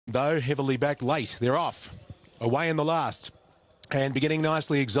though, heavily back late. They're off. Away in the last. And beginning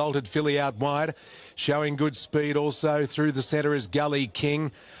nicely, Exalted Filly out wide, showing good speed also. Through the centre is Gully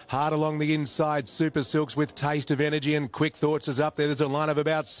King. Hard along the inside, Super Silks with Taste of Energy, and Quick Thoughts is up there. There's a line of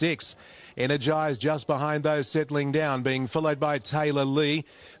about 6. Energised just behind those settling down, being followed by Taylor Lee.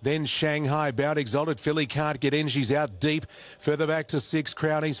 Then Shanghai Bound. Exalted Filly can't get in. She's out deep. Further back to 6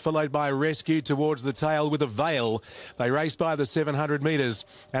 Crownies, followed by Rescue towards the tail with a Veil. They race by the 700 metres,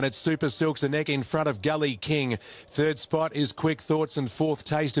 and it's Super Silks a neck in front of Gully King. Third spot is Quick Thoughts, and fourth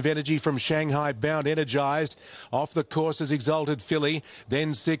Taste of Energy from Shanghai Bound. Energised. Off the course is Exalted Filly.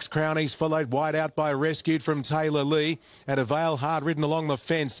 Then 6 Crownies, followed wide out by Rescued from Taylor Lee. And a Veil hard ridden along the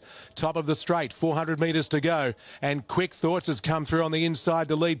fence. Top of the straight, 400 metres to go. And Quick Thoughts has come through on the inside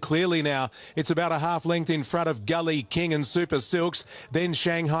to lead clearly now. It's about a half length in front of Gully King and Super Silks. Then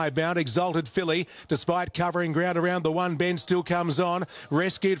Shanghai Bound. Exalted Filly, despite covering ground around the one bend, still comes on.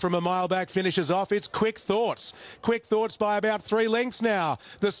 Rescued from a mile back, finishes off. It's Quick Thoughts. Quick Thoughts by about 3 lengths now.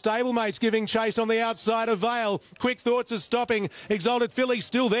 The stablemates giving chase on the outside of Veil. Quick Thoughts is stopping. Exalted Filly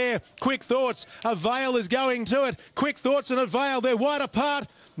still there. Quick Thoughts. A Veil is going to it. Quick Thoughts and a Veil. They're wide apart.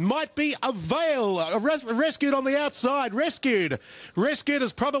 Might be a Veil. Rescued on the outside. Rescued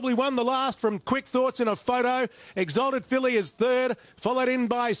has probably won the last from Quick Thoughts in a photo. Exalted Filly is third, followed in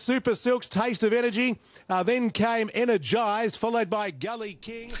by Super Silk's Taste of Energy. Then came Energised, followed by Gully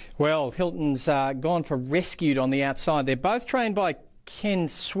King. Well, Hilton's gone for Rescued on the outside. They're both trained by Ken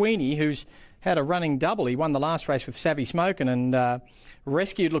Sweeney, who's had a running double. He won the last race with Savvy Smokin', and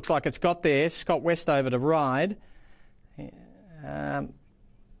Rescued looks like it's got there. Scott Westover to ride.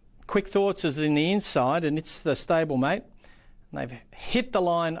 Quick Thoughts is in the inside, and it's the stablemate. They've hit the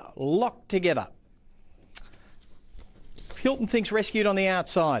line locked together. Hilton thinks Rescued on the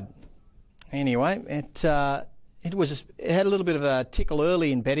outside. Anyway, it had a little bit of a tickle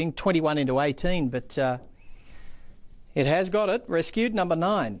early in betting, 21 into 18, but it has got it. Rescued, number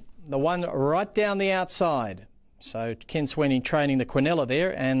 9, the one right down the outside. So Ken Sweeney training the Quinella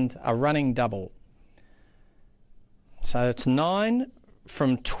there, and a running double. So it's 9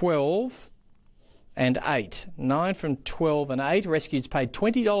 from 12 and 8. 9 from 12 and 8. Rescued's paid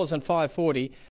 $20 and $5.40.